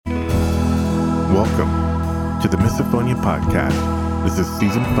Welcome to the Misophonia Podcast. This is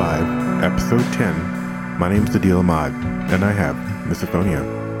Season 5, Episode 10. My name is Adil Ahmad, and I have misophonia.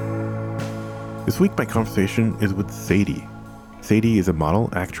 This week, my conversation is with Sadie. Sadie is a model,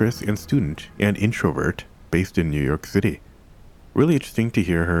 actress, and student, and introvert based in New York City. Really interesting to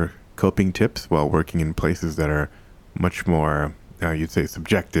hear her coping tips while working in places that are much more, you'd say,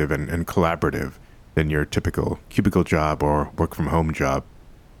 subjective and collaborative than your typical cubicle job or work-from-home job.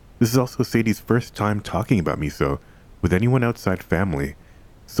 This is also Sadie's first time talking about miso with anyone outside family.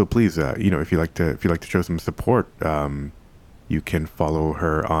 So please, if you like to show some support, you can follow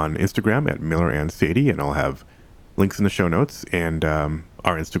her on Instagram at @MillerandSadie, and I'll have links in the show notes. And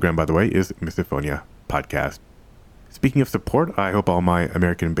our Instagram, by the way, is Misophonia Podcast. Speaking of support, I hope all my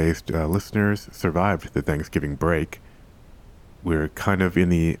American-based listeners survived the Thanksgiving break. We're kind of in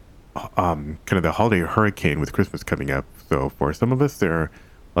the the holiday hurricane with Christmas coming up. So for some of us, there are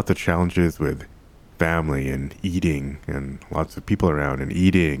lots of challenges with family and eating, and lots of people around and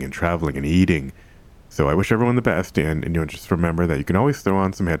eating and traveling and eating. So I wish everyone the best, and just remember that you can always throw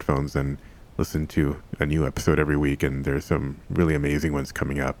on some headphones and listen to a new episode every week, and there's some really amazing ones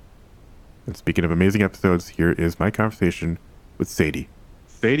coming up. And speaking of amazing episodes, here is my conversation with Sadie.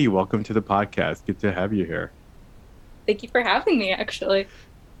 Sadie, welcome to the podcast. Good to have you here. Thank you for having me, actually.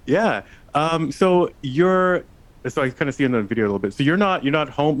 Yeah. So I kind of see in the video a little bit. So you're not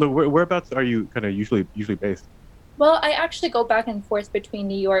home. Whereabouts are you kind of usually based? Well, I actually go back and forth between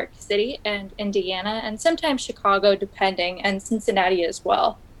New York City and Indiana, and sometimes Chicago, depending, and Cincinnati as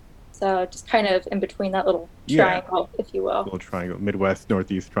well. So just kind of in between that little triangle, if you will. Little triangle, Midwest,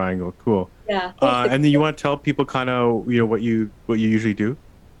 Northeast triangle. Cool. Yeah. And then you want to tell people kind of what you usually do?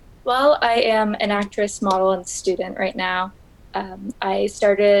 Well, I am an actress, model, and student right now. I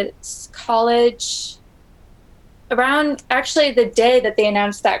started college around actually the day that they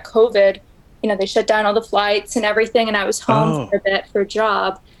announced that COVID, they shut down all the flights and everything, and I was home for a bit for a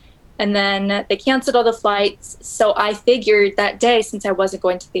job. And then they canceled all the flights. So I figured that day, since I wasn't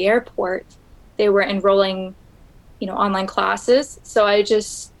going to the airport, they were enrolling, online classes. So I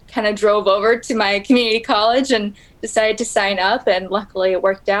just kind of drove over to my community college and decided to sign up, and luckily it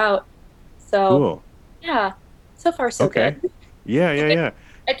worked out. So cool. Yeah, so far so good. Yeah.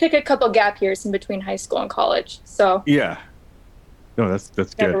 I took a couple gap years in between high school and college, so yeah. No, that's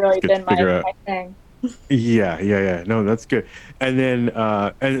good. Never really good been my thing. Yeah. No, that's good. And then,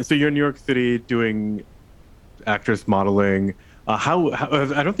 and so you're in New York City doing actress modeling. How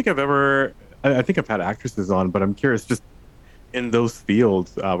I don't think I've ever. I think I've had actresses on, but I'm curious. Just in those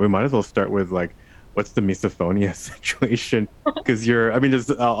fields, we might as well start with what's the misophonia situation? Because there's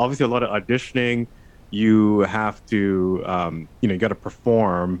obviously a lot of auditioning. You have to, you got to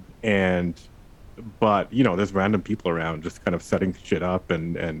perform, but there's random people around just kind of setting shit up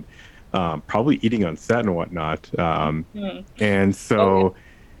and probably eating on set and whatnot. And so,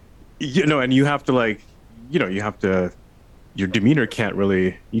 and you have to, your demeanor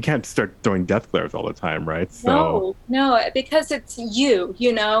you can't start throwing death glares all the time, right? So no, because it's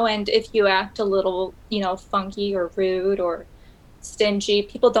and if you act a little, funky or rude or stingy,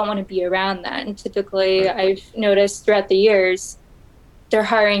 people don't want to be around that. And typically I've noticed throughout the years, they're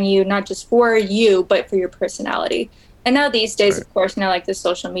hiring you not just for you, but for your personality. And now these days, of course, the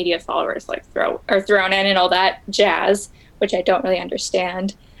social media followers are thrown in and all that jazz, which I don't really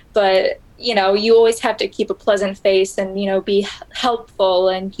understand. But, you always have to keep a pleasant face and, be helpful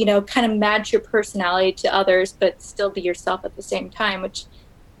and, kind of match your personality to others, but still be yourself at the same time, which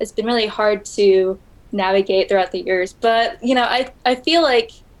has been really hard to navigate throughout the years. But I feel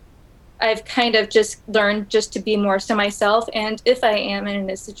like I've kind of just learned just to be more so myself, and if I am in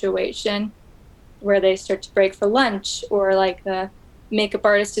a situation where they start to break for lunch, or the makeup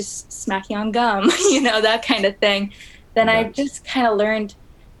artist is smacking on gum, that kind of thing, then I just kind of learned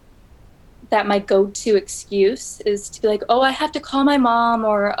that my go-to excuse is to be like, oh, I have to call my mom,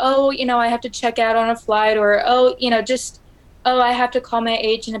 or I have to check out on a flight, or I have to call my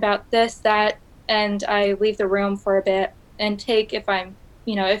agent about this, that. And I leave the room for a bit and take, if I'm,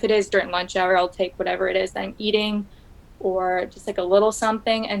 if it is during lunch hour, I'll take whatever it is that I'm eating, or just a little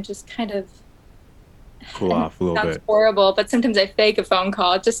something, and just kind of cool off a little bit. Sounds horrible, but sometimes I fake a phone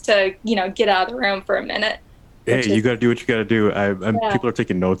call just to, get out of the room for a minute. Hey, you got to do what you got to do. People are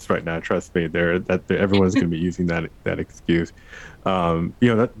taking notes right now. Trust me, everyone's going to be using that excuse.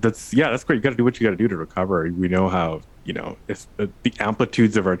 That's great. You got to do what you got to do to recover. We know how the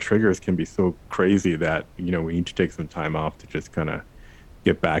amplitudes of our triggers can be so crazy that we need to take some time off to just kind of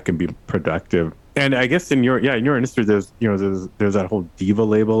get back and be productive. And I guess in your industry, there's that whole diva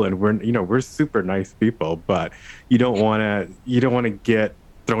label, and we're super nice people, but you don't want to get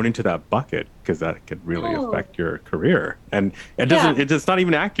thrown into that bucket, because that could really No. affect your career. And Yeah. it's not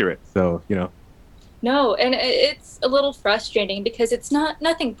even accurate. So, No, and it's a little frustrating because it's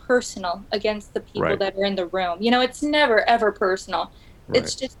nothing personal against the people right, that are in the room. It's never ever personal. right.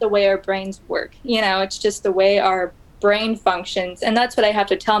 It's just the way our brains work. It's just the way our brain functions, and that's what I have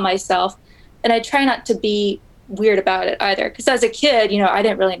to tell myself. And I try not to be weird about it either, because as a kid, I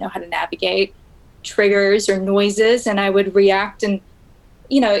didn't really know how to navigate triggers or noises, and I would react. And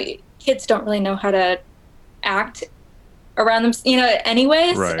you know, kids don't really know how to act around them,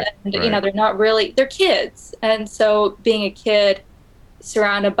 anyways. Right, And, right. they're kids. And so being a kid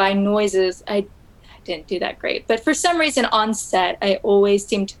surrounded by noises, I didn't do that great. But for some reason on set, I always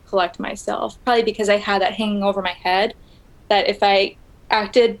seemed to collect myself, probably because I had that hanging over my head that if I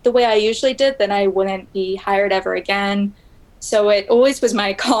acted the way I usually did, then I wouldn't be hired ever again. So it always was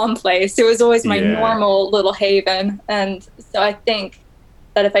my calm place. It was always my Yeah. normal little haven. And so I think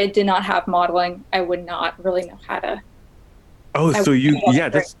that if I did not have modeling, I would not really know how to. Oh, I so wouldn't know what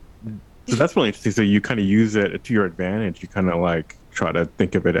to bring. that's really interesting. So you kind of use it to your advantage. You kind of like try to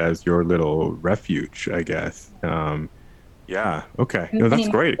think of it as your little refuge, I guess. Yeah. Okay. No, that's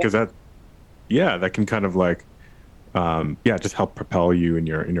Mini great, because market. that can kind of like, just help propel you in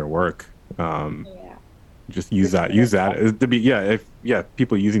your work. Um, Yeah, just for use sure. that to be, if,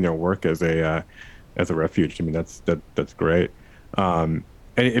 people using their work as a refuge. I mean, that's great. Um,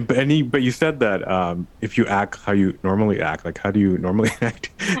 but you said that, if you act how you normally act, like how do you normally act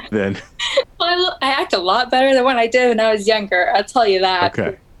then? Well, I act a lot better than when I did when I was younger. I'll tell you that for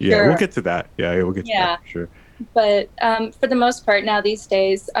Okay. Yeah, we'll sure. get to that. Yeah, we'll get to that Yeah, for sure. but for the most part now these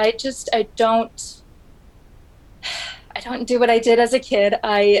days, I don't do what I did as a kid.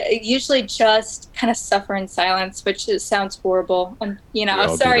 I usually just kind of suffer in silence, which sounds horrible. And, We all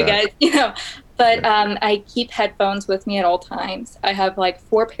do sorry that. guys, but Yeah. I keep headphones with me at all times. I have like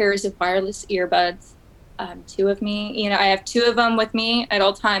 4 pairs of wireless earbuds, two of me, I have two of them with me at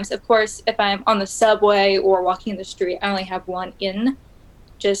all times. Of course, if I'm on the subway or walking the street, I only have one in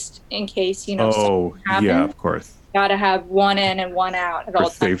just in case, Oh, something yeah, happens. of course. Gotta have one in and one out at For all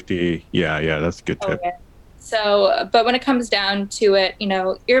times. safety. Yeah, yeah, that's a good Oh, tip. yeah. So, but when it comes down to it,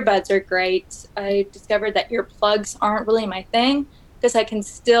 earbuds are great. I discovered that earplugs aren't really my thing because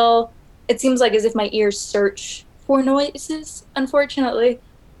it seems like as if my ears search for noises, unfortunately.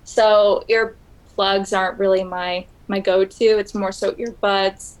 So, earplugs aren't really my go-to. It's more so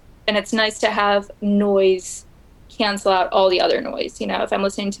earbuds. And it's nice to have noise cancel out all the other noise. If I'm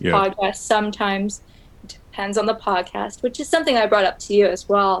listening to Yeah. podcasts, sometimes it depends on the podcast, which is something I brought up to you as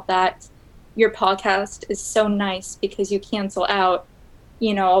well, that your podcast is so nice because you cancel out,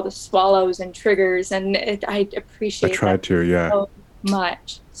 all the swallows and triggers. And I I appreciate that tried to, yeah. so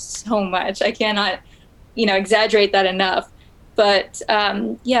much, so much. I cannot, exaggerate that enough. But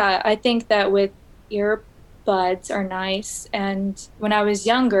yeah, I think that with earbuds are nice. And when I was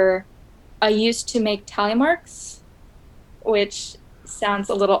younger, I used to make tally marks, which sounds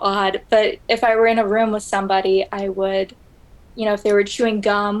a little odd. But if I were in a room with somebody, I would, if they were chewing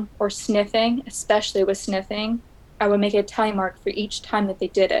gum or sniffing, especially with sniffing, I would make a tally mark for each time that they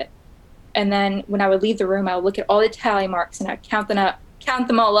did it. And then when I would leave the room, I would look at all the tally marks and I'd count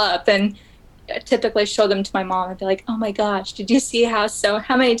them all up, and typically show them to my mom and be like, "Oh my gosh, did you see how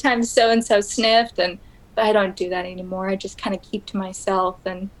many times so and so sniffed?" And but I don't do that anymore. I just kind of keep to myself.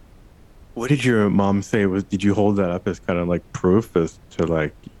 And What did your mom say? Did you hold that up as kind of like proof, as to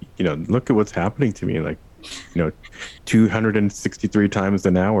like, look at what's happening to me? Like, you know, 263 times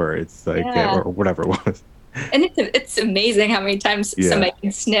an hour. It's like, yeah, or whatever it was. and it's amazing how many times Yeah. somebody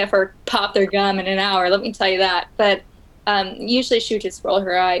can sniff or pop their gum in an hour. Let me tell you that. But usually she would just roll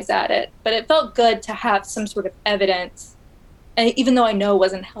her eyes at it. But it felt good to have some sort of evidence, and even though I know it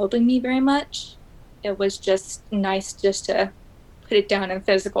wasn't helping me very much, it was just nice just to put it down in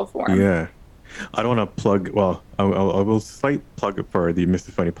physical form. Yeah. I don't want to plug. Well, I will slight plug it for the Mr.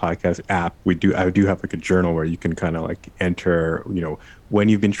 Funny podcast app. I do have like a journal where you can kind of like enter, when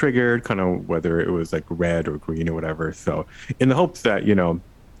you've been triggered, kind of whether it was like red or green or whatever. So, in the hopes that,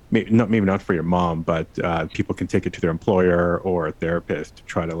 maybe not for your mom, but people can take it to their employer or a therapist to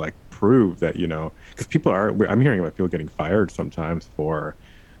try to like prove that, because I'm hearing about people getting fired sometimes for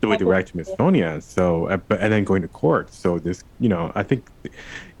the way they react to misophonia. So, and then going to court. So this, I think,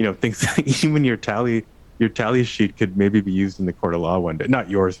 things, even your tally sheet could maybe be used in the court of law one day. Not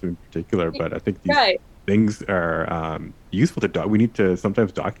yours in particular, but I think these Right. things are, useful to we need to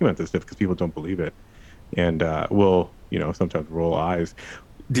sometimes document this stuff because people don't believe it, and will, sometimes roll eyes.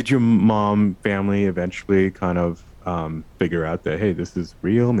 Did your mom family eventually kind of, figure out that, hey, this is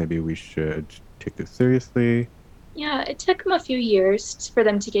real? Maybe we should take this seriously. Yeah, it took them a few years for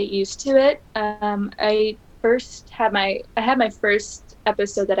them to get used to it. I had my first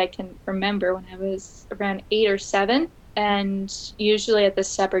episode that I can remember when I was around 8 or 7, and usually at the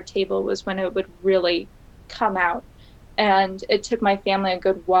supper table was when it would really come out. And it took my family a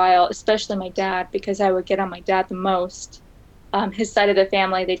good while, especially my dad, because I would get on my dad the most. His side of the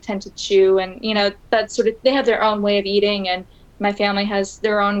family, they tend to chew, and that sort of, they have their own way of eating, and my family has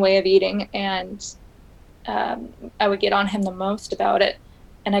their own way of eating, and I would get on him the most about it.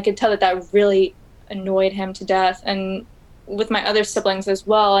 And I could tell that that really annoyed him to death. And with my other siblings as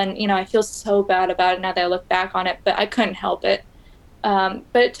well. And, I feel so bad about it now that I look back on it, but I couldn't help it. But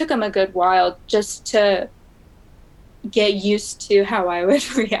it took him a good while just to get used to how I would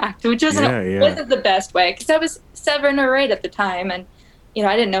react, which Yeah, yeah. wasn't the best way because I was 7 or 8 at the time. And,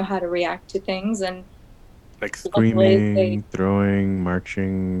 I didn't know how to react to things. And Like luckily screaming, throwing,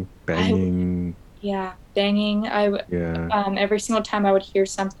 marching, I banging. Yeah, banging. Yeah. Every single time I would hear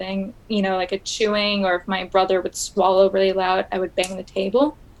something, like a chewing, or if my brother would swallow really loud, I would bang the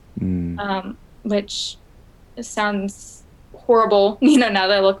table, Mm. which sounds horrible, now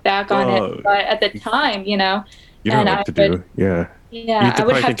that I look back on it. Well, But at the time, you don't and know what to do. Yeah. yeah, You'd I would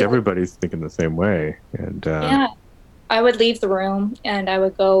probably have think to, everybody's thinking the same way. And yeah, I would leave the room and I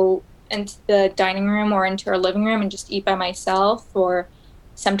would go into the dining room or into our living room and just eat by myself. Or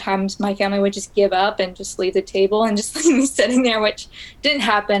sometimes my family would just give up and just leave the table and just leave me sitting there, which didn't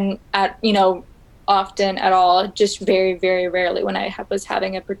happen often at all, just very, very rarely when was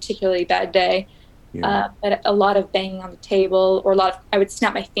having a particularly bad day. yeah. But a lot of banging on the table, or I would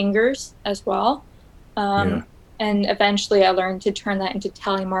snap my fingers as well. Yeah. And eventually I learned to turn that into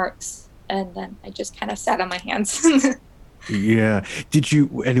tally marks. And then I just kind of sat on my hands. Yeah.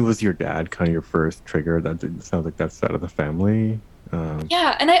 And it was your dad kind of your first trigger? Sounds like that's out of the family.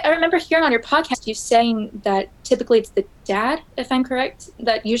 Yeah, and I remember hearing on your podcast you saying that typically it's the dad, if I'm correct,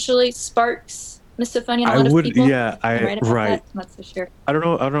 that usually sparks misophonia in a I lot of would, people. yeah, Am I right about right. that? I'm not so sure. I don't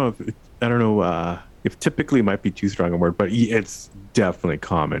know if typically might be too strong a word, but it's definitely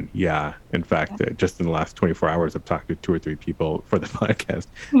common. Yeah. In Yeah. fact, just in the last 24 hours, I've talked to 2 or 3 people for the podcast,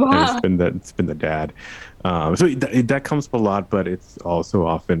 and Wow. it's been the dad. So that comes up a lot, but it's also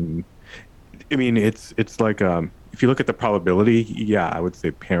often, I mean, it's like, if you look at the probability, yeah, I would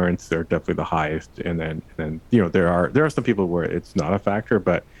say parents are definitely the highest, and then there are some people where it's not a factor,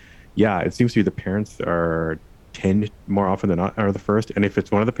 but yeah, it seems to be the parents are tend more often than not are the first, and if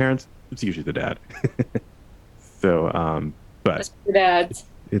it's one of the parents, it's usually the dad. So, but Just for dads.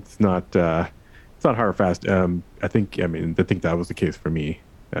 it's not hard or fast. I think that was the case for me.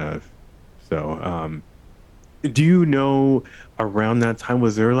 Uh, so, do you know around that time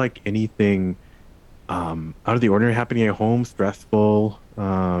was there like anything out of the ordinary happening at home, stressful,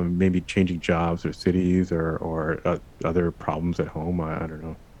 maybe changing jobs or cities or other problems at home? I don't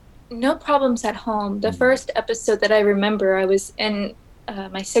know. No problems at home. The Mm. first episode that I remember, I was in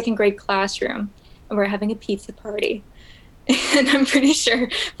my second grade classroom and we're having a pizza party. And I'm pretty sure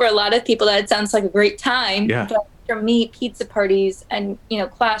for a lot of people that sounds like a great time. Yeah. But for me, pizza parties and,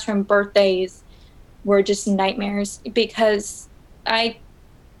 classroom birthdays were just nightmares because I,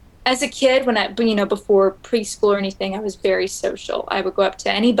 as a kid, before preschool or anything, I was very social. I would go up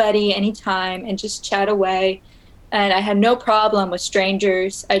to anybody, anytime, and just chat away. And I had no problem with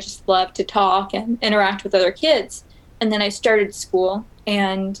strangers. I just loved to talk and interact with other kids. And then I started school,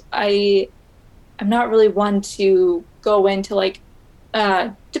 and I'm not really one to go into like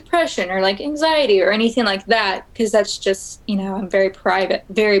depression or like anxiety or anything like that because that's just, I'm very private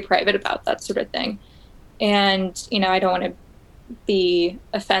about that sort of thing. And, I don't want to be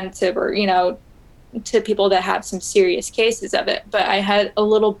offensive or, to people that have some serious cases of it. But I had a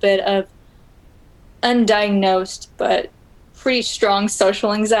little bit of undiagnosed but pretty strong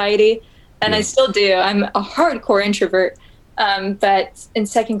social anxiety, and I Yeah. still do. I'm a hardcore introvert. But in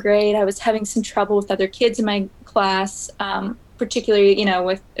second grade, I was having some trouble with other kids in my class, particularly,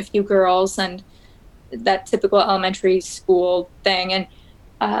 with a few girls and that typical elementary school thing.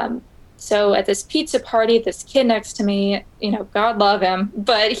 And so at this pizza party, this kid next to me, God love him,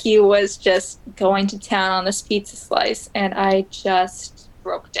 but he was just going to town on this pizza slice, and I just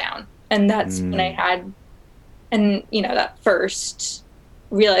broke down. And that's when I Mm. had, and that first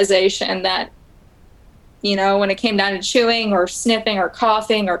realization that, when it came down to chewing or sniffing or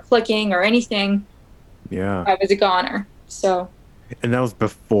coughing or clicking or anything, Yeah. I was a goner. So And that was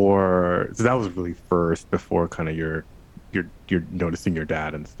before, so that was really first before kind of you're noticing your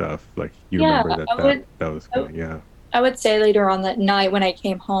dad and stuff. Like you yeah, remember that was I, going, yeah. I would say later on that night when I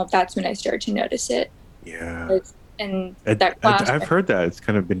came home, that's when I started to notice it. Yeah. Was in that I've classroom. heard that it's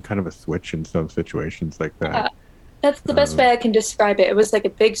kind of been kind of a switch in some situations like that. Yeah. That's the best Um, way I can describe it. It was like a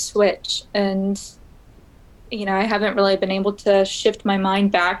big switch, and I haven't really been able to shift my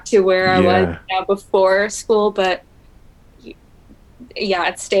mind back to where I was, yeah, before school, but yeah,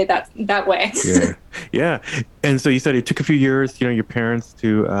 it stayed that way. yeah, yeah. And so you said it took a few years, your parents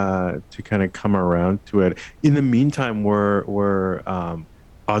to kind of come around to it. In the meantime, were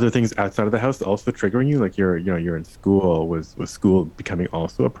other things outside of the house also triggering you? Like you're in school. Was school becoming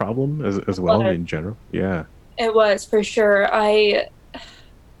also a problem as well But in general? Yeah. it was for sure. I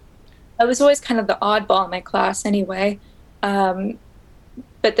was always kind of the oddball in my class anyway. Um,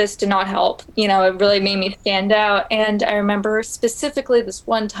 but this did not help. It really made me stand out. And I remember specifically this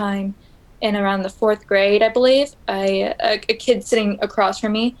one time in around the fourth grade, I believe, a kid sitting across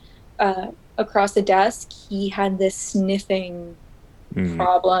from me, across the desk, he had this sniffing Mm.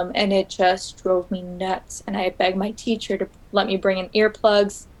 problem, and it just drove me nuts. And I begged my teacher to let me bring in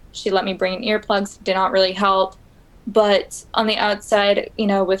earplugs. She let me bring in earplugs, did not really help. But on the outside,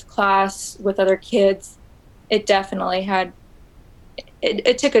 with class, with other kids, it definitely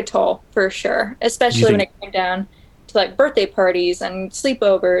it took a toll for sure, Do you especially when think it came down to like birthday parties and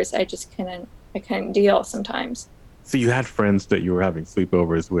sleepovers. I couldn't deal sometimes. so? You had friends that you were having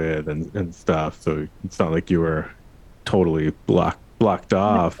sleepovers with and stuff, so it's not like you were totally blocked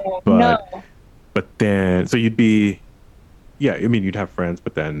off, No, no. but then so you'd be yeah, I mean, you'd have friends,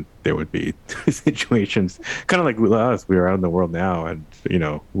 but then there would be situations kind of like with us. We're out in the world now, and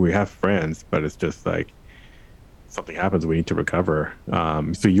we have friends, but it's just like something happens, we need to recover.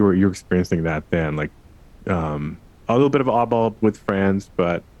 So you're experiencing that then, like a little bit of oddball with friends,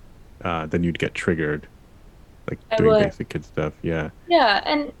 but then you'd get triggered, like I doing would. basic kid stuff. Yeah. Yeah,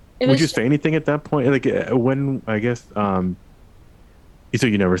 and it Would you was say anything at that point? Like when I guess so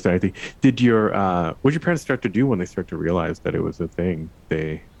you never said anything. What did your parents start to do when they start to realize that it was a thing?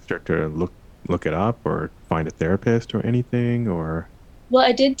 They start to look it up or find a therapist or anything or well,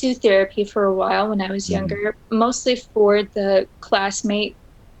 I did do therapy for a while when I was Mhm. younger, mostly for the classmate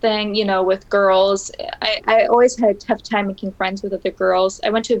thing, with girls. I always had a tough time making friends with other girls. I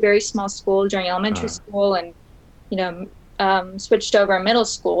went to a very small school during elementary uh, school, and you know, switched over in middle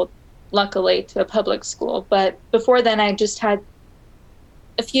school, luckily, to a public school. But before then, I just had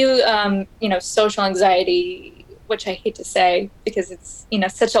a few, social anxiety, which I hate to say because it's,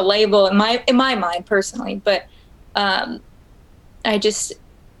 such a label in my mind personally. But um, I just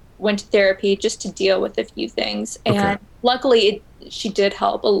went to therapy just to deal with a few things, okay. and luckily, she did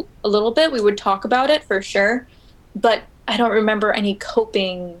help a little bit. We would talk about it for sure, but I don't remember any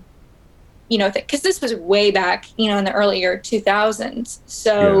coping because this was way back, in the earlier 2000s. Yeah.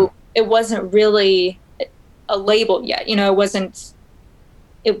 So it wasn't really a label yet.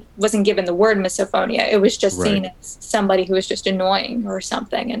 It wasn't given the word misophonia. It was just Right. seen as somebody who was just annoying or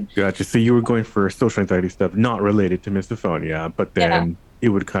something. And Gotcha. So you were going for social anxiety stuff not related to misophonia, but yeah, then it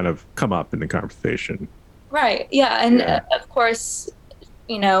would kind of come up in the conversation. right. Yeah. And Yeah. of course,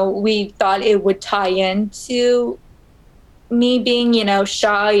 we thought it would tie into me being,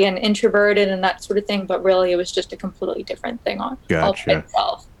 shy and introverted and that sort of thing. But really, it was just a completely different thing all by Gotcha.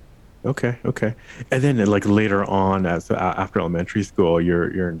 itself. Okay, okay. And then like later on, as after elementary school,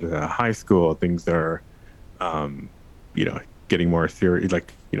 you're into high school. Things are, um, you know, getting more serious.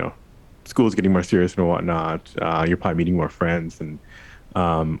 Like school's getting more serious and whatnot. You're probably meeting more friends, and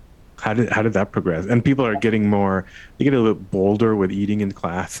um, how did that progress? And people are getting more. They get a little bolder with eating in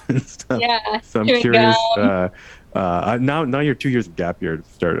class and stuff. Yeah. So I'm Chewing gum. curious. Now your 2 years of gap year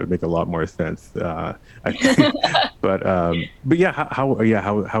start to make a lot more sense. I think. But yeah, how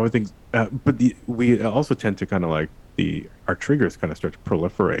are things? But we also tend to kind of like the our triggers kind of start to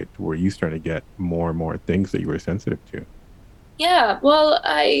proliferate, where you start to get more and more things that you were sensitive to. Yeah. Well,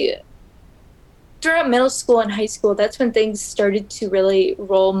 throughout middle school and high school, that's when things started to really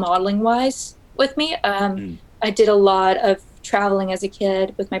roll modeling wise with me. Mm. I did a lot of traveling as a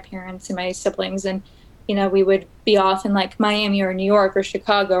kid with my parents and my siblings, and we would be off in like Miami or New York or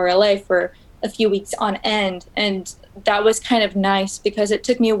Chicago or LA for a few weeks on end, and that was kind of nice because it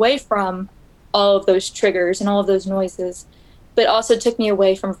took me away from all of those triggers and all of those noises, but also took me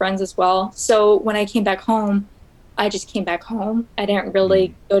away from friends as well. So when I came back home, I just came back home. I didn't really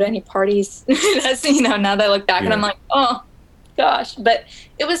Mm. go to any parties. That's, now that I look back and I'm Yeah. like, oh gosh. But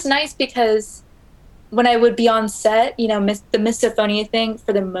it was nice because when I would be on set, the misophonia thing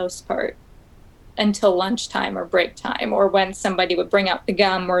for the most part until lunchtime or break time, or when somebody would bring out the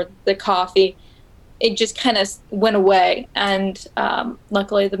gum or the coffee, it just kind of went away. And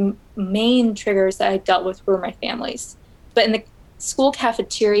luckily, the main triggers that I dealt with were my families. But in the school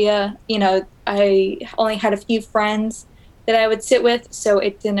cafeteria, I only had a few friends that I would sit with, so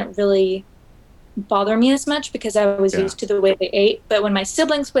it didn't really bother me as much because I was Yeah. used to the way they ate. But when my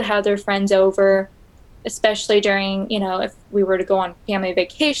siblings would have their friends over, especially during, if we were to go on family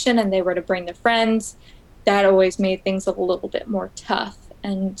vacation and they were to bring their friends, that always made things a little bit more tough.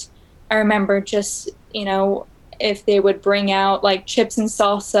 And I remember just, if they would bring out like chips and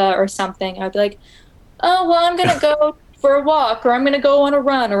salsa or something, I'd be like, oh, well, I'm going to go for a walk or I'm going to go on a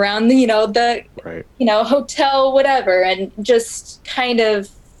run around, Right. hotel, whatever, and just kind of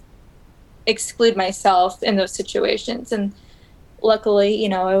exclude myself in those situations. And luckily,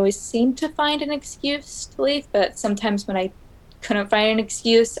 I always seemed to find an excuse to leave, but sometimes when I couldn't find an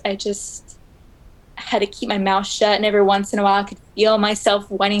excuse, I just had to keep my mouth shut. And every once in a while, I could feel myself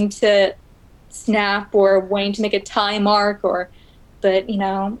wanting to snap or wanting to make a time mark but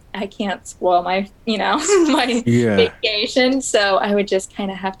I can't spoil my, my Yeah. vacation. So I would just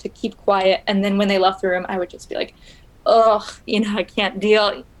kind of have to keep quiet. And then when they left the room, I would just be like, oh, I can't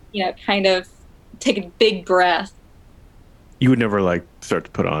deal, kind of take a big breath. You would never like start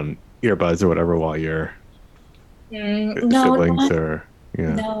to put on earbuds or whatever while you're No, siblings or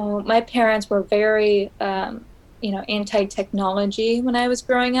yeah. no. My parents were very, anti-technology when I was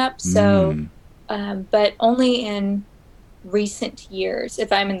growing up. So, Mm. but only in recent years,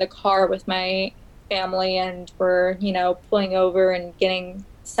 if I'm in the car with my family and we're, pulling over and getting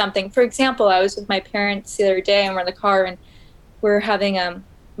something. For example, I was with my parents the other day and we're in the car and we're having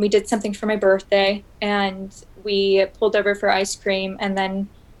we did something for my birthday and we pulled over for ice cream, and then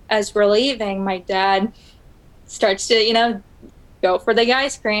as we're leaving, my dad starts to, go for the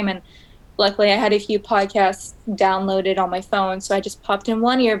ice cream. And luckily I had a few podcasts downloaded on my phone. So I just popped in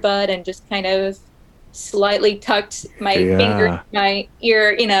one earbud and just kind of slightly tucked my finger in Yeah. my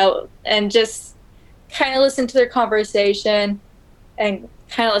ear, and just kind of listened to their conversation and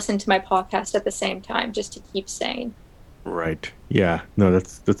kind of listened to my podcast at the same time just to keep sane. Right. Yeah. No,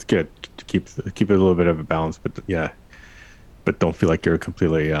 that's good to keep it a little bit of a balance, but yeah, but don't feel like you're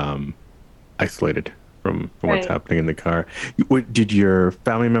completely isolated from what's Right. happening in the car. Did your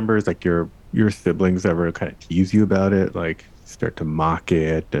family members, like your siblings, ever kind of tease you about it, like start to mock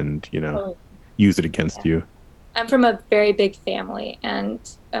it and Oh, use it against yeah. you? I'm from a very big family, and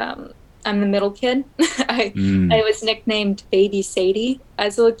I'm the middle kid. I Mm. was nicknamed Baby Sadie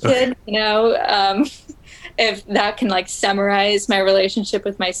as a little Okay. kid. If that can like summarize my relationship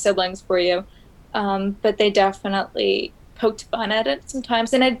with my siblings for you, but they definitely poked fun at it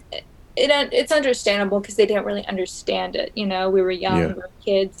sometimes, and it's understandable because they didn't really understand it. We were young, Yeah. we were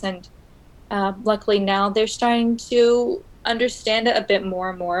kids, and luckily now they're starting to understand it a bit more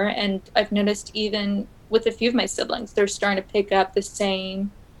and more. And I've noticed even with a few of my siblings, they're starting to pick up the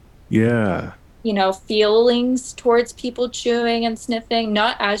same, Yeah. feelings towards people chewing and sniffing,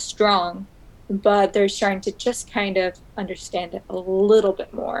 not as strong, but they're starting to just kind of understand it a little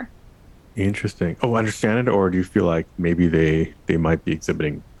bit more. Interesting. Oh, understand it, or do you feel like maybe they might be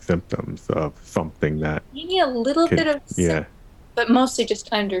exhibiting symptoms of something that Maybe a little bit could, of, yeah. but mostly just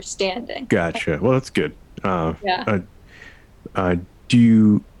understanding. Gotcha. Well, that's good. Yeah. Uh, uh, do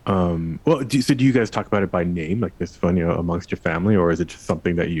you, so do you guys talk about it by name, like this fun, amongst your family, or is it just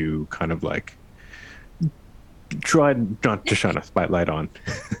something that you kind of like try not to shine a spotlight on?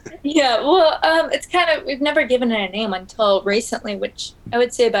 Yeah, well, it's kind of, we've never given it a name until recently, which I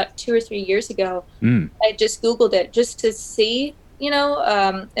would say about 2 or 3 years ago. Mm, I just Googled it just to see,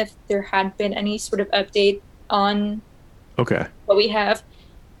 if there had been any sort of update on okay. what we have.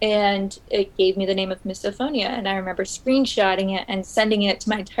 And it gave me the name of misophonia. And I remember screenshotting it and sending it to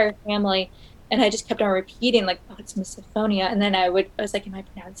my entire family. And I just kept on repeating, like, oh, it's misophonia. And then I was like, am I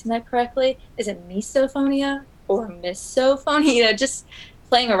pronouncing that correctly? Is it misophonia or misophonia? Just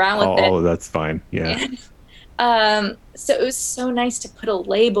playing around with it. Oh, that's fine. Yeah. And so it was so nice to put a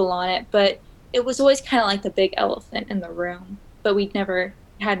label on it, but it was always kind of like the big elephant in the room. But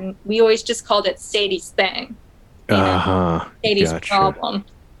we always just called it Sadie's thing, you know, Uh-huh. Sadie's Gotcha. problem.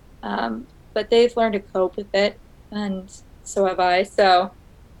 But they've learned to cope with it, and so have I. So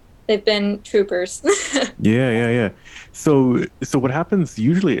they've been troopers. Yeah, yeah, yeah. So what happens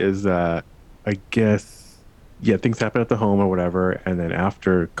usually is that I guess yeah, things happen at the home or whatever, and then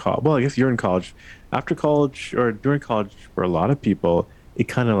after college, well, I guess you're in college. After college or during college, for a lot of people, it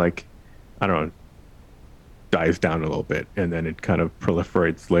kind of like I don't know, dies down a little bit, and then it kind of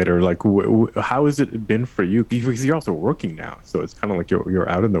proliferates later. Like, how has it been for you? Because you're also working now, so it's kind of like you're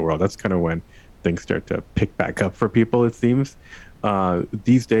out in the world. That's kind of when things start to pick back up for people, it seems.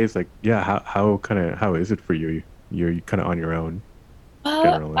 These days, like, yeah, how is it for you? You're kind of on your own Well,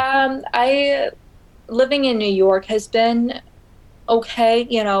 generally. I living in New York has been okay,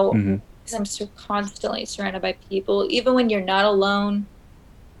 Hmm. because I'm so constantly surrounded by people. Even when you're not alone,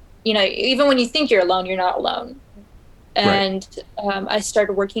 even when you think you're alone, you're not alone. Right. And I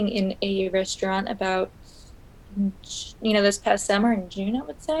started working in a restaurant about, this past summer in June, I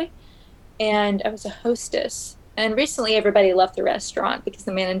would say. And I was a hostess. And recently, everybody left the restaurant because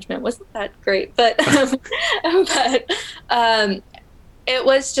the management wasn't that great. But it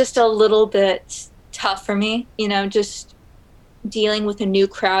was just a little bit tough for me, just dealing with a new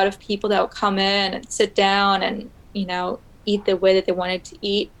crowd of people that would come in and sit down and, eat the way that they wanted to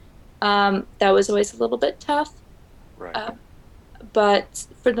eat. That was always a little bit tough. Right. But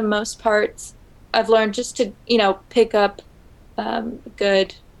for the most part, I've learned just to, pick up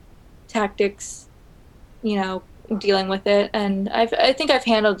good tactics, dealing with it. And I think I've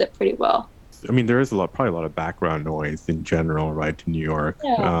handled it pretty well. I mean, there is probably a lot of background noise in general, right, in New York.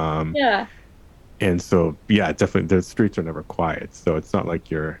 Yeah. Yeah. And so, yeah, definitely, the streets are never quiet. So it's not like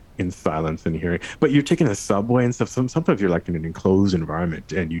you're in silence and hearing, but you're taking a subway and stuff. Sometimes you're like in an enclosed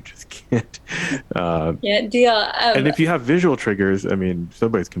environment and you just can't. Yeah, deal. And if you have visual triggers, I mean,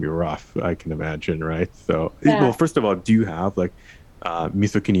 subways can be rough, I can imagine, right? So, Yeah. well, first of all, do you have like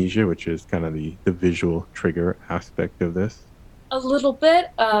misokinesia, which is kind of the visual trigger aspect of this? A little bit.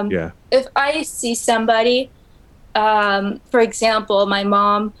 Yeah. If I see somebody, for example, my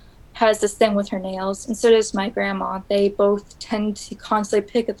mom has this thing with her nails, and so does my grandma. They both tend to constantly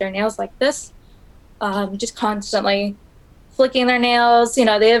pick at their nails like this, just constantly flicking their nails.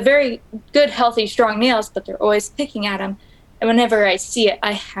 They have very good, healthy, strong nails, but they're always picking at them. And whenever I see it,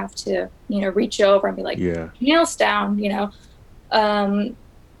 I have to, reach over and be like, Yeah. nails down,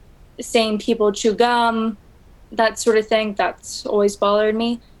 Same people chew gum, that sort of thing. That's always bothered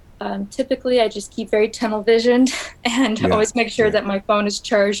me. Typically, I just keep very tunnel visioned and always make sure that my phone is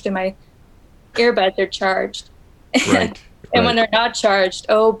charged and my earbuds are charged. Right. And when they're not charged,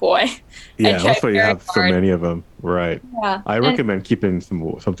 oh boy. Yeah, that's why you have so many of them. Right. Yeah. I recommend keeping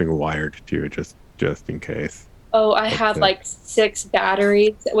something wired too, just in case. Oh, I have like 6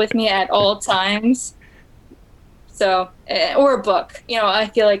 batteries with me at all times. So, or a book. I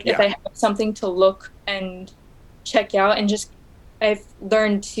feel like if I have something to look and check out, and I've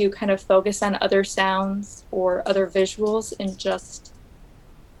learned to kind of focus on other sounds or other visuals and just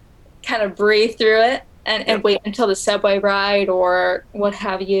kind of breathe through it and wait until the subway ride or what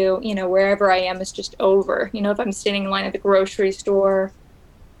have you, wherever I am is just over. If I'm standing in line at the grocery store,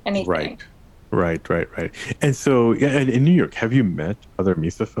 anything. Right. And so, yeah, in New York, have you met other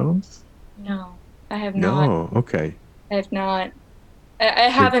misophones? No, I have not. No, okay. I have not. I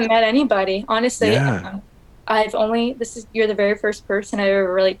haven't met anybody, honestly. Yeah. You're the very first person I've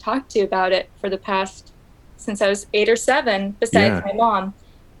ever really talked to about it since I was 8 or 7, besides my mom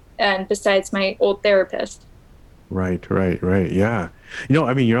and besides my old therapist. Right. Yeah.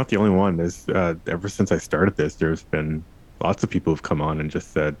 I mean, you're not the only one. There's, ever since I started this, there's been lots of people who've come on and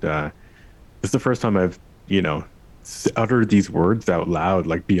just said, this is the first time I've, uttered these words out loud,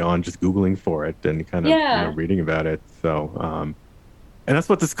 like beyond just Googling for it and kind of, reading about it. So, and that's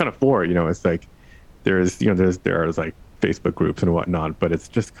what this is kind of for, it's like, there are like Facebook groups and whatnot, but it's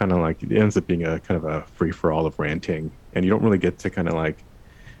just kind of like, it ends up being a kind of a free for all of ranting, and you don't really get to kind of like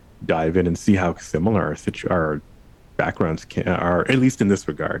dive in and see how similar our backgrounds are, at least in this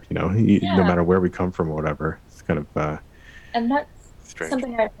regard, no matter where we come from or whatever. It's kind of, and that's strange.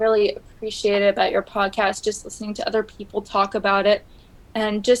 Something I really appreciated about your podcast, just listening to other people talk about it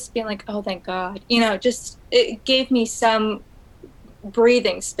and just being like, oh, thank God, just, it gave me some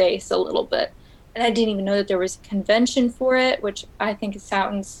breathing space a little bit. And I didn't even know that there was a convention for it, which I think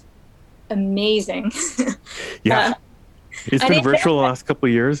sounds amazing. Yeah. It's been virtual the last couple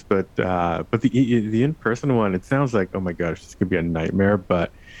of years, but the in-person one, it sounds like, oh my gosh, this could be a nightmare.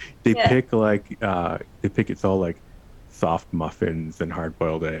 But they pick it's all like soft muffins and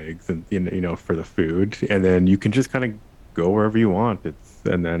hard-boiled eggs, and for the food, and then you can just kind of go wherever you want.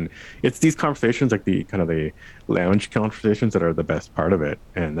 And then it's these conversations, like the kind of the lounge conversations, that are the best part of it.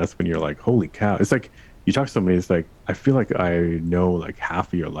 And that's when you're like, holy cow. It's like you talk to somebody, it's like, I feel like I know like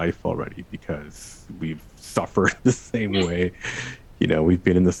half of your life already, because we've suffered the same way. We've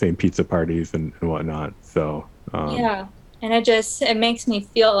been in the same pizza parties and whatnot. So and it makes me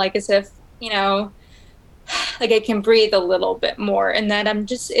feel like as if like I can breathe a little bit more, and that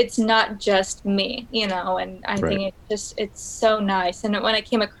it's not just me, and I think it's so nice. And when I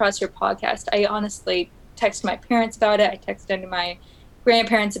came across your podcast, I honestly texted my parents about it. I texted my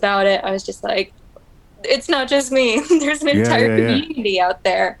grandparents about it. I was just like, it's not just me. There's an entire community out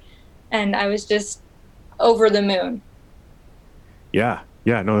there. And I was just over the moon. Yeah.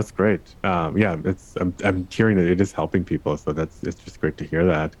 No, that's great. I'm hearing that it is helping people. So it's just great to hear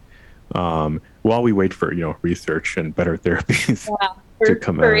that. While we wait for, research and better therapies. to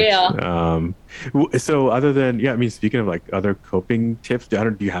come For out. real. So other than, yeah, I mean, speaking of like other coping tips,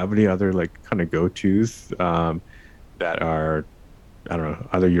 do you have any other like kind of go-tos that are, I don't know,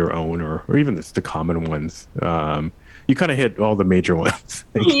 either your own or even just the common ones? You kind of hit all the major ones,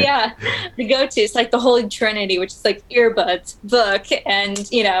 I guess. Yeah, the go-to is like the Holy Trinity, which is like earbuds, book, and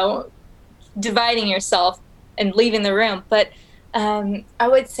dividing yourself and leaving the room. But I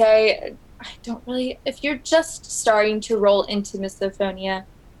would say I don't really. If you're just starting to roll into misophonia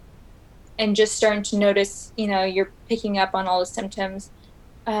and just starting to notice, you're picking up on all the symptoms,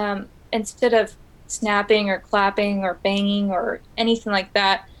 instead of snapping or clapping or banging or anything like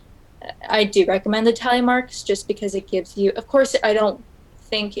that, I do recommend the tally marks just because it gives you, of course, I don't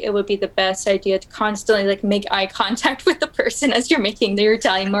think it would be the best idea to constantly like make eye contact with the person as you're making their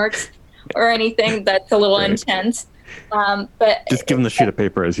tally marks or anything. That's a little Right. intense. But Just give them the sheet of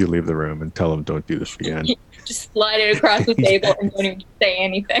paper as you leave the room and tell them don't do this again. just slide it across the table and don't even say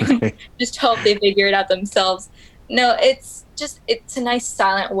anything. Right. Just hope they figure it out themselves. No, it's a nice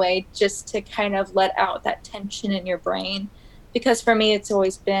silent way just to kind of let out that tension in your brain. Because for me, it's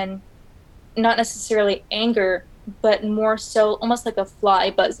always been not necessarily anger, but more so almost like a fly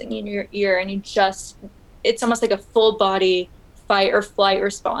buzzing in your ear. And it's almost like a full body fight or flight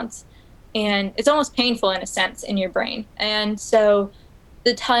response. And it's almost painful in a sense in your brain. And so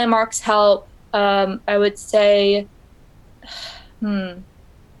the tally marks help. I would say,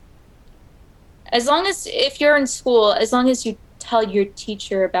 as long as if you're in school, as long as you tell your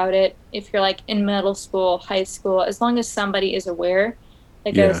teacher about it, if you're like in middle school, high school, as long as somebody is aware,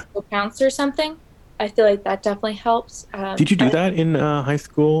 like a Yeah. school counselor or something, I feel like that definitely helps. Did you do that in high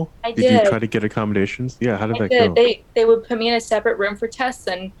school? I Did you did. try to get accommodations? Yeah. How did I that did. go? They would put me in a separate room for tests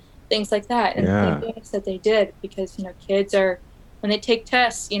and things like that. And thank Yeah. goodness that they did because, kids are, when they take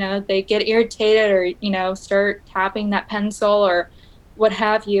tests, they get irritated or, start tapping that pencil or what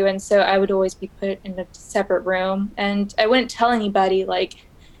have you. And so I would always be put in a separate room and I wouldn't tell anybody like,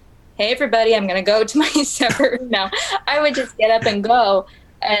 hey, everybody, I'm going to go to my separate room now. I would just get up and go.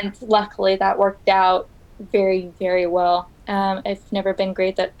 And luckily that worked out very, very well. I've never been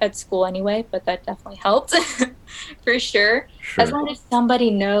great at school anyway, but that definitely helped for sure. As Sure. long as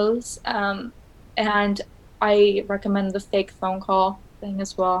somebody knows, and I recommend the fake phone call thing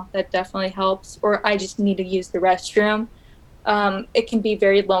as well. That definitely helps. Or I just need to use the restroom. It can be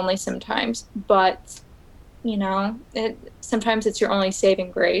very lonely sometimes, but sometimes it's your only saving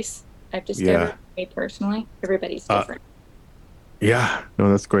grace. I've discovered Yeah. me personally. Everybody's Uh, different. yeah. No,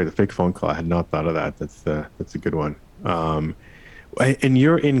 that's great. The fake phone call. I had not thought of that. That's a good one. And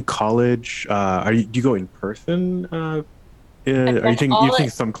you're in college. Do you go in person? I've Are you done taking all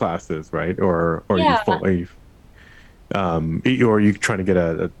it. some classes, right? Or are you Yeah, full? Or are you trying to get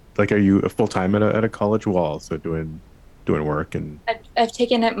are you a full time at a college while also doing work and I've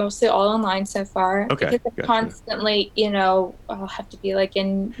taken it mostly all online so far okay, because I gotcha. constantly, I'll have to be like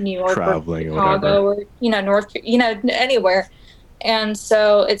in New York or Traveling or whatever. Chicago or, anywhere. And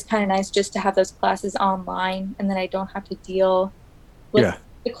so it's kind of nice just to have those classes online and then I don't have to deal Yeah. with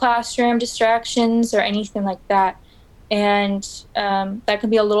the classroom distractions or anything like that. And that can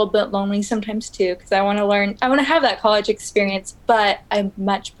be a little bit lonely sometimes too, because I want to have that college experience, but I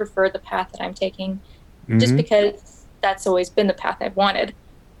much prefer the path that I'm taking just Hmm. because that's always been the path I've wanted.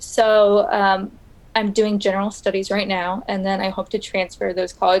 So I'm doing general studies right now, and then I hope to transfer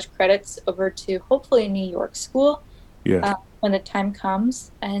those college credits over to hopefully a New York school Yeah. when the time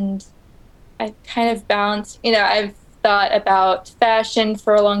comes. And I kind of balance, I've thought about fashion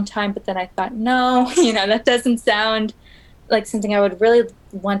for a long time, but then I thought, no, that doesn't sound like something I would really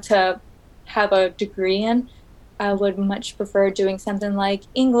want to have a degree in. I would much prefer doing something like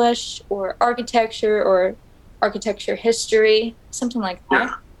English or architecture history, something like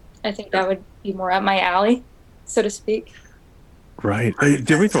that. I think that would be more up my alley, so to speak. Right.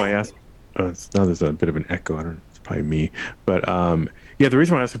 The reason why I asked, now there's a bit of an echo. I don't know, it's probably me, but yeah, the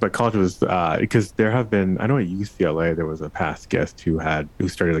reason why I asked about college was because there have been, I know at UCLA there was a past guest who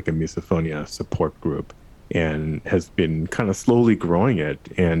started like a misophonia support group and has been kind of slowly growing it,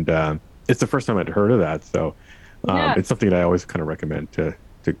 and it's the first time I'd heard of that, so Yeah. it's something that I always kind of recommend to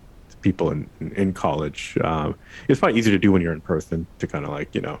people in college. It's probably easier to do when you're in person to kind of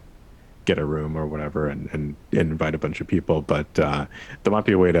like get a room or whatever and invite a bunch of people. But there might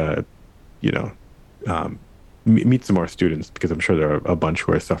be a way to, you know, meet some more students because I'm sure there are a bunch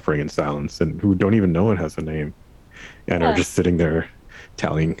who are suffering in silence and who don't even know it has a name and are Yeah. just sitting there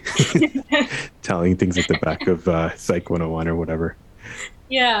telling telling things at the back of Psych 101 or whatever.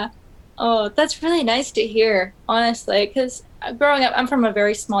 Yeah. Oh, that's really nice to hear, honestly, because growing up, I'm from a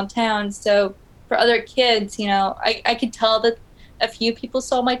very small town. So for other kids, I could tell that a few people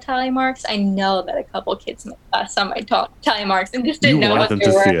saw my tally marks. I know that a couple kids in the class saw my tally marks and just You didn't know wanted what them they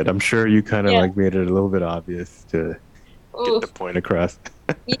to were. see it. I'm sure you kind of Yeah. like made it a little bit obvious to get the Oof. point across.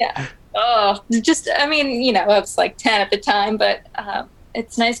 Yeah. Oh, just, I mean, I was like 10 at the time, but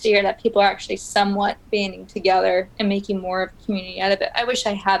it's nice to hear that people are actually somewhat banding together and making more of a community out of it. I wish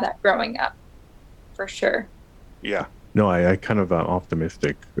I had that growing up, for sure. Yeah. No, I kind of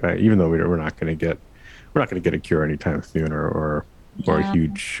optimistic, even though we're not going to get a cure anytime soon, or a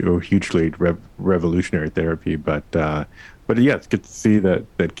Yeah. hugely revolutionary therapy. But yeah, it's good to see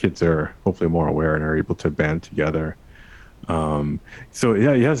that kids are hopefully more aware and are able to band together. So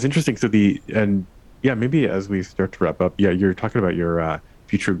yeah, it's interesting. And yeah, maybe as we start to wrap up, yeah, you're talking about your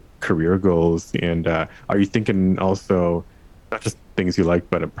future career goals, and are you thinking also not just things you like,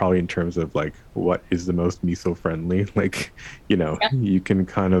 but probably in terms of like what is the most miso friendly? Like, you can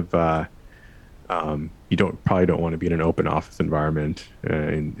kind of you don't want to be in an open office environment.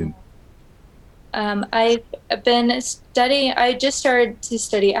 I've been studying, I just started to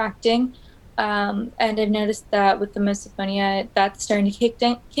study acting. And I've noticed that with the misophonia, that's starting to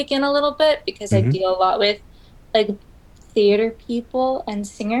kick in a little bit because I Mhm. deal a lot with like theater people and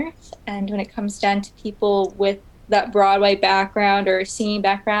singers. And when it comes down to people with that Broadway background or singing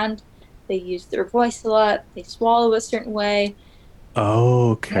background, they use their voice a lot, they swallow a certain way, that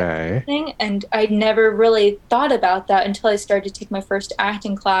Okay. thing. And I never really thought about that until I started to take my first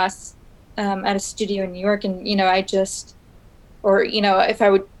acting class at a studio in New York. And, I just, or, if I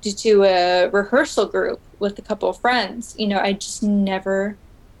would do a rehearsal group with a couple of friends, I just never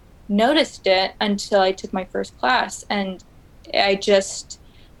noticed it until I took my first class. And I just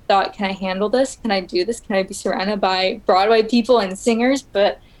thought, can I handle this? Can I do this? Can I be surrounded by Broadway people and singers?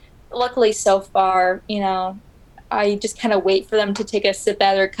 But luckily, so far, I just kind of wait for them to take a sip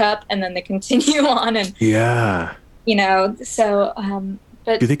out of their cup and then they continue on. And, Yeah. so, Do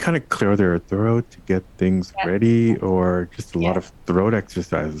but they kind of clear their throat to get things yeah, ready, or just a lot yeah, of throat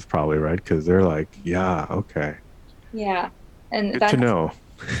exercises, probably, right? Because they're like, yeah, okay, yeah. And good to that's, know.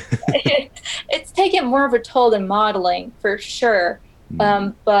 it's taken more of a toll than modeling for sure.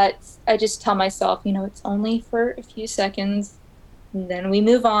 Mm. But I just tell myself, it's only for a few seconds. And then we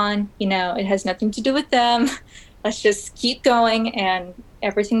move on. It has nothing to do with them. Let's just keep going and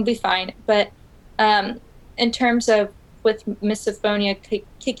everything will be fine. But um, in terms of with misophonia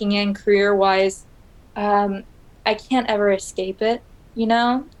kicking in career wise, um, I can't ever escape it,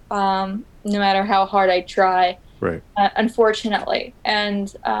 no matter how hard I try, Right. unfortunately.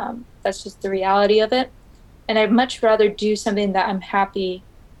 And that's just the reality of it. And I'd much rather do something that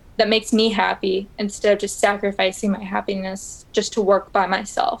makes me happy instead of just sacrificing my happiness just to work by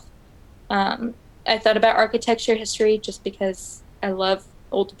myself. Um, I thought about architecture history just because I love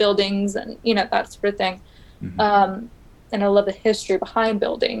old buildings and, that sort of thing. Mhm. Um, and I love the history behind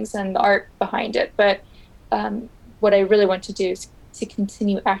buildings and the art behind it. But what I really want to do is to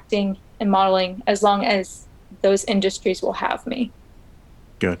continue acting and modeling as long as those industries will have me.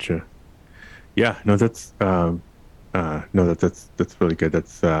 Gotcha. Yeah. No, no, that's really good.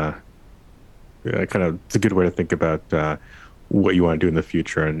 That's kind of it's a good way to think about what you want to do in the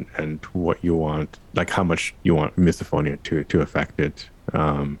future, and what you want, like how much you want misophonia to affect it.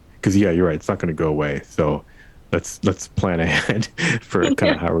 Because yeah, you're right, it's not going to go away. So let's plan ahead for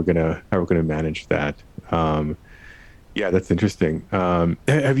kind of how we're gonna manage that. Yeah, that's interesting.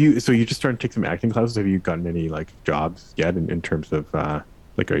 Have you, so you just started to take some acting classes? Have you gotten any like jobs yet in terms of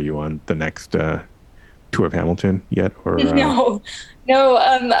like, are you on the next tour of Hamilton yet, or No, no.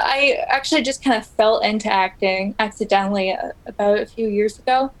 I actually just kind of fell into acting accidentally about a few years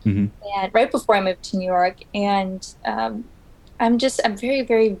ago, Mhm. and right before I moved to New York. And I'm very,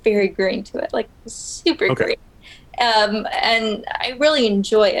 very, very green to it, like super Okay. green. And I really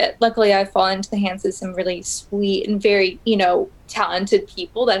enjoy it. Luckily, I fall into the hands of some really sweet and very, talented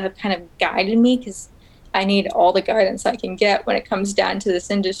people that have kind of guided me because I need all the guidance I can get when it comes down to this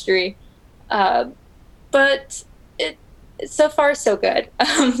industry. Uh, but it so far so good.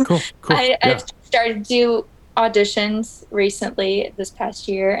 Cool, cool. I've Yeah. started to do auditions recently this past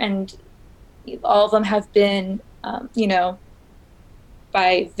year, and all of them have been,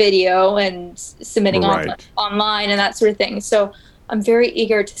 by video and submitting Right. online and that sort of thing. So I'm very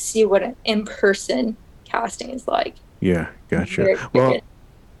eager to see what an in-person casting is like. Yeah, I'm gotcha. very curious. Well,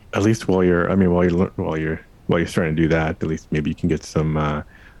 at least I mean, while you're starting to do that, at least maybe you can get some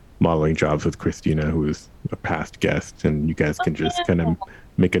modeling jobs with Christina, who is a past guest, and you guys can just kind of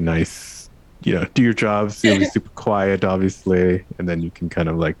make a nice, do your jobs. It'll be super quiet, obviously, and then you can kind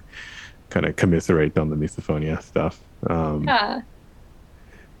of commiserate on the misophonia stuff. Yeah.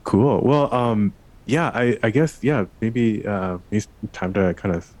 Cool. Well, Yeah, I guess, yeah, maybe it's time to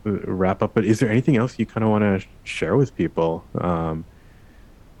kind of wrap up. But is there anything else you kind of want to share with people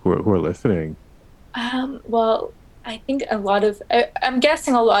who are listening? Well, I think I'm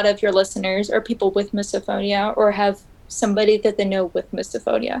guessing a lot of your listeners are people with misophonia or have somebody that they know with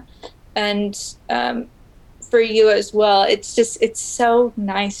misophonia. And for you as well, it's so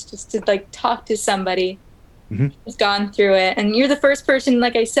nice just to like talk to somebody Hmm. who's gone through it. And you're the first person,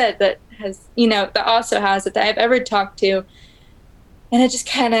 like I said, that has, that also has it that I've ever talked to. And it just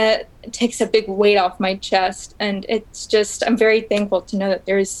kind of takes a big weight off my chest. And I'm very thankful to know that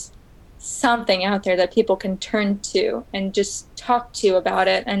there's something out there that people can turn to and just talk to about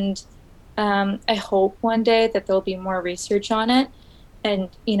it. And I hope one day that there'll be more research on it.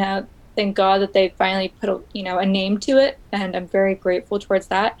 And, thank God that they finally put a name to it. And I'm very grateful towards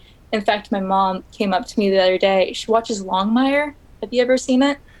that. In fact, my mom came up to me the other day. She watches Longmire. Have you ever seen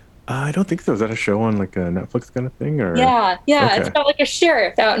it? I don't think so. Is that a show on like a Netflix kind of thing or? Yeah, yeah, it's Okay. about like a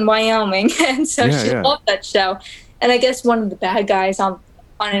sheriff out in Wyoming, and so Yeah, she yeah. loved that show. And I guess one of the bad guys on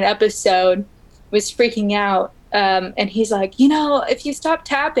an episode was freaking out, and he's like, if you stop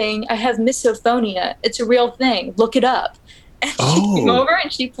tapping, I have misophonia. It's a real thing. Look it up. And she came Oh, over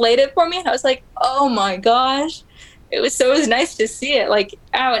and she played it for me, and I was like, oh my gosh, it was nice to see it like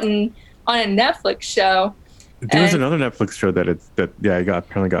out and on a Netflix show. there was And another Netflix show that yeah, I got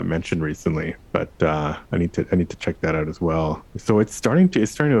apparently got mentioned recently, but I need to check that out as well. So it's starting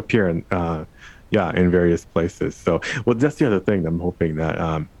to appear in yeah, in various places. So well, that's the other thing I'm hoping that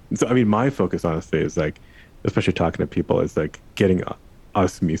so I mean my focus honestly is like, especially talking to people, is like getting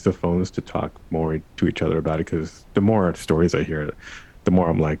us misophones to talk more to each other about it, because the more stories I hear, the more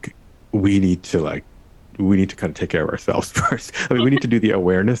I'm like, we need to like we need to kind of take care of ourselves first. I mean, we need to do the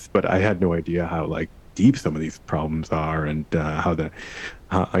awareness, but I had no idea how like deep some of these problems are, and how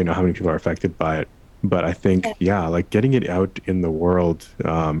how many people are affected by it. But I think, yeah, like getting it out in the world,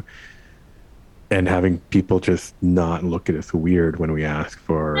 and having people just not look at us weird when we ask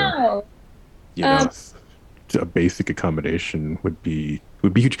for, no, you know, um, s- a basic accommodation would be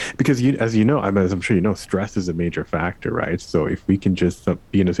huge, because as you know, as I'm sure you know, stress is a major factor, right? So if we can just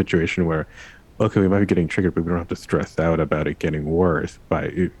be in a situation where, okay, we might be getting triggered, but we don't have to stress out about it getting worse.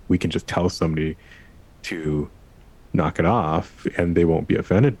 We can just tell somebody to knock it off and they won't be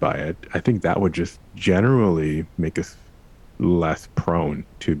offended by it. I think that would just generally make us less prone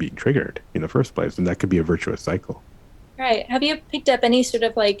to being triggered in the first place. And that could be a virtuous cycle. right. Have you picked up any sort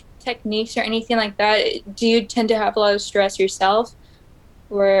of like techniques or anything like that? Do you tend to have a lot of stress yourself,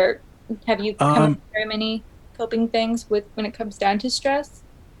 or have you come up Um, with very many coping things with when it comes down to stress?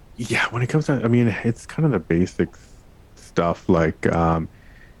 yeah, when it comes to, I mean, it's kind of the basic stuff like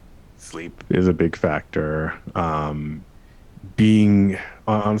sleep is a big factor. Being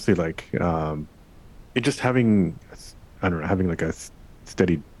honestly like it just having I don't know, having like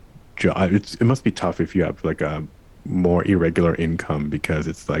steady job. It must be tough if you have like a more irregular income, because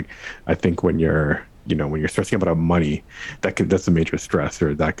it's like, I think when you're stressing about money, that's a major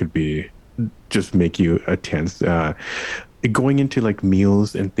stressor. That could be just make you a tense. Going into like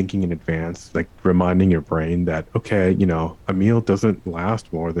meals and thinking in advance, like reminding your brain that, okay, a meal doesn't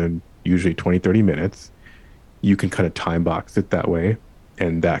last more than usually 20-30 minutes. You can kind of time box it that way,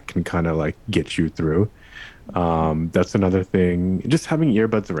 and that can kind of like get you through. That's another thing. Just having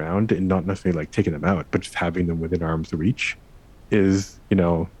earbuds around and not necessarily like taking them out, but just having them within arm's reach is,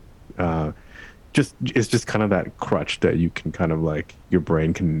 uh, just it's just kind of that crutch that you can kind of like, your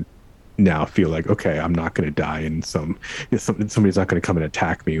brain can now feel like, okay, I'm not going to die in somebody's not going to come and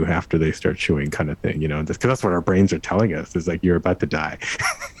attack me after they start chewing, kind of thing, because that's what our brains are telling us, is like, you're about to die.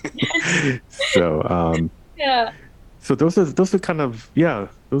 So, Yeah. so those are kind of, yeah,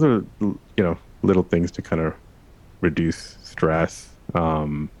 those are, little things to kind of reduce stress.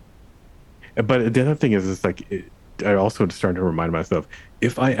 But the other thing is, I also starting to remind myself,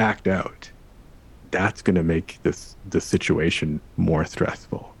 if I act out, that's going to make the situation more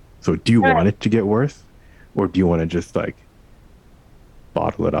stressful. So do you Right. want it to get worse, or do you want to just like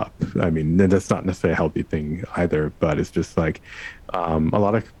bottle it up? I mean, that's not necessarily a healthy thing either, but it's just like, a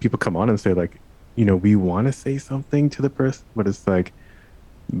lot of people come on and say like, we want to say something to the person, but it's like,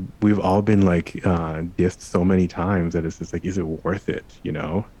 we've all been like dissed so many times that it's just like, is it worth it,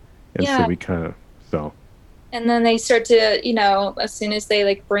 and so Yeah. we kind of, so And then they start to, as soon as they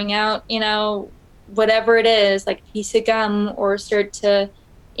like bring out, whatever it is, like a piece of gum, or start to,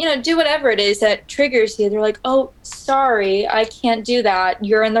 do whatever it is that triggers you, they're like, oh, sorry, I can't do that.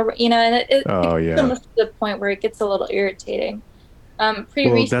 You're in the, and it oh gets yeah. almost to the point where it gets a little irritating. Pretty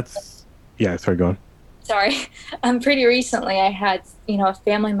Well, recently, that's, yeah, sorry, go on. sorry, pretty recently I had, a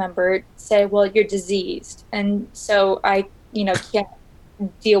family member say, well, you're diseased. And so I, can't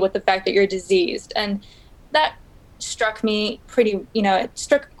deal with the fact that you're diseased. And that struck me it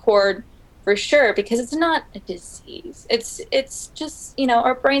struck a chord for sure, because it's not a disease. It's just,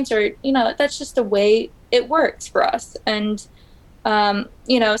 our brains are, that's just the way it works for us. And,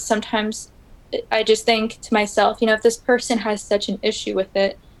 sometimes I just think to myself, if this person has such an issue with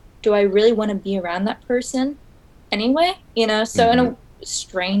it, do I really want to be around that person anyway? So in Hmm. a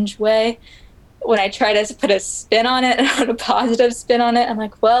strange way, when I try to put a spin on it, put a positive spin on it, I'm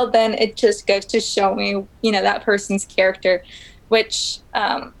like, well, then it just goes to show me, that person's character, which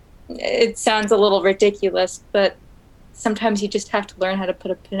it sounds a little ridiculous, but sometimes you just have to learn how to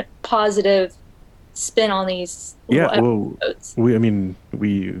put a positive spin on these Yeah, little well, episodes.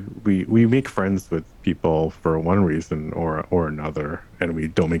 we make friends with people for one reason or another, and we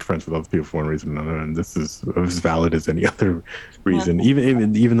don't make friends with other people for one reason or another. And this is as valid as any other Yeah. reason.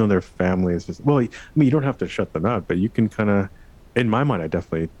 Even though their family is just, well, I mean, you don't have to shut them out, but you can kind of, in my mind, I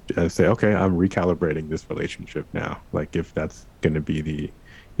definitely say, okay, I'm recalibrating this relationship now. Like if that's going to be the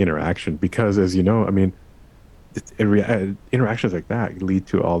interaction, because as you know, I mean, interactions like that lead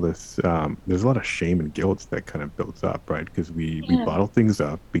to all this there's a lot of shame and guilt that kind of builds up, right? Because we Yeah. bottle things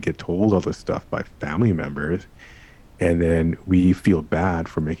up, we get told all this stuff by family members, and then we feel bad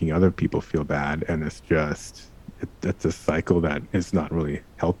for making other people feel bad, and it's a cycle that is not really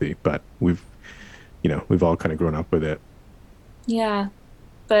healthy, but we've all kind of grown up with it. Yeah.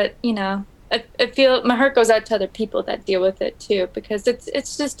 But, I feel my heart goes out to other people that deal with it too, because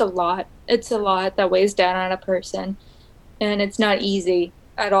it's just a lot. It's a lot that weighs down on a person, and it's not easy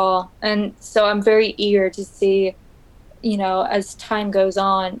at all. And so I'm very eager to see, as time goes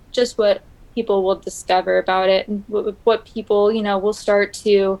on, just what people will discover about it, and what people, will start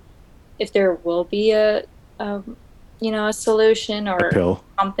to, if there will be um, a solution A or pill.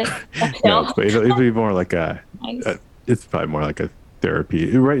 something. A No, pill. but it'll be more like Nice. it's probably more like a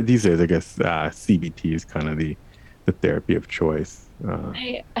therapy, right? These days, I guess CBT is kind of the therapy of choice.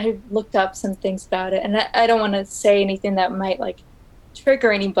 I looked up some things about it, and I don't want to say anything that might like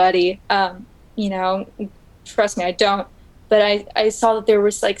trigger anybody. You know, trust me, I don't. But I saw that there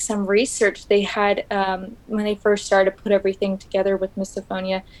was like some research they had when they first started to put everything together with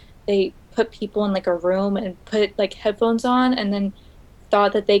misophonia. They put people in like a room and put like headphones on, and then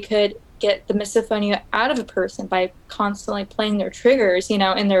thought that they could get the misophonia out of a person by constantly playing their triggers, in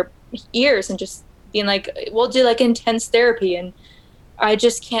their ears, and just being like, we'll do like intense therapy. And I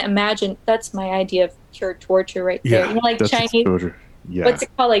just can't imagine. That's my idea of pure torture right there. Yeah, Like that's Chinese, exposure. what's Yeah,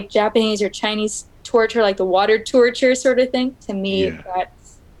 it called? Like Japanese or Chinese torture, like the water torture sort of thing. To me, yeah.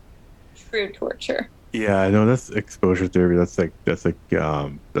 that's true torture. Yeah, I know that's exposure theory. That's like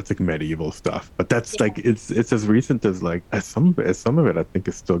medieval stuff. But that's Yeah. like it's as recent as like as some of it I think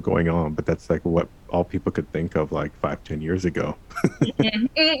is still going on. But that's like what all people could think of like 5-10 years ago. Mm-mm.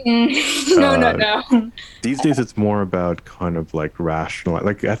 Mm-mm. No, no, Uh, no. these days it's more about kind of like rational.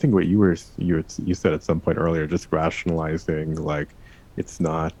 Like I think what you said at some point earlier, just rationalizing like it's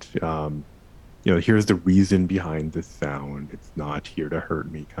not here's the reason behind this sound. It's not here to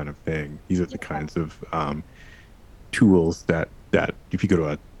hurt me kind of thing. These are the kinds of tools that if you go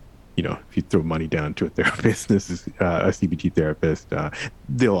to if you throw money down to a therapist, this is a CBT therapist,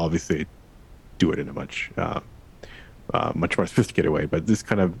 they'll obviously do it in a much more sophisticated way. But this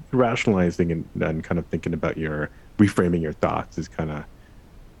kind of rationalizing and kind of thinking about reframing your thoughts is kind of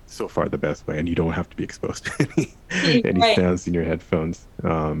so far the best way, and you don't have to be exposed to any Right, sounds in your headphones.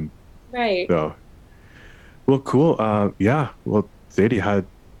 right. So, well, cool. Yeah. Well, Sadie, how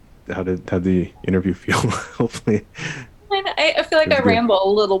did the interview feel? Hopefully, And I feel like it was I good. ramble a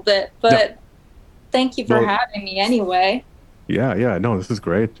little bit, No, but thank you for well, having me anyway. yeah, yeah. No, this is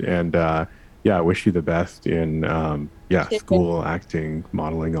great, and yeah, I wish you the best in yeah, school, acting,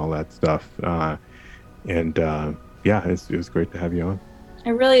 modeling, all that stuff. And yeah, it was great to have you on. I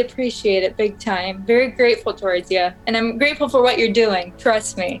really appreciate it big time. Very grateful towards you. And I'm grateful for what you're doing.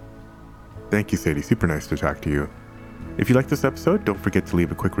 Trust me. Thank you, Sadie. Super nice to talk to you. If you like this episode, don't forget to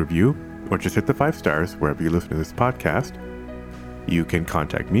leave a quick review or just hit the 5 stars wherever you listen to this podcast. You can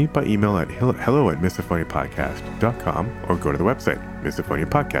contact me by email at hello@misophoniapodcast.com or go to the website,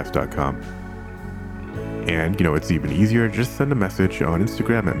 misophoniapodcast.com. And, it's even easier, just send a message on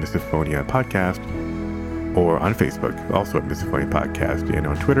Instagram at Misophonia Podcast or on Facebook, also at Misophonia Podcast. And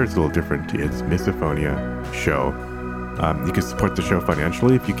on Twitter, it's a little different. It's Misophonia Show. You can support the show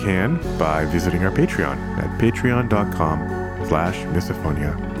financially if you can by visiting our Patreon at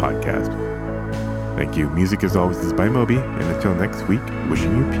patreon.com/Misophonia Podcast. Thank you. Music as always is by Moby. And until next week,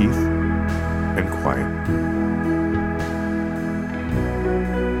 wishing you peace and quiet.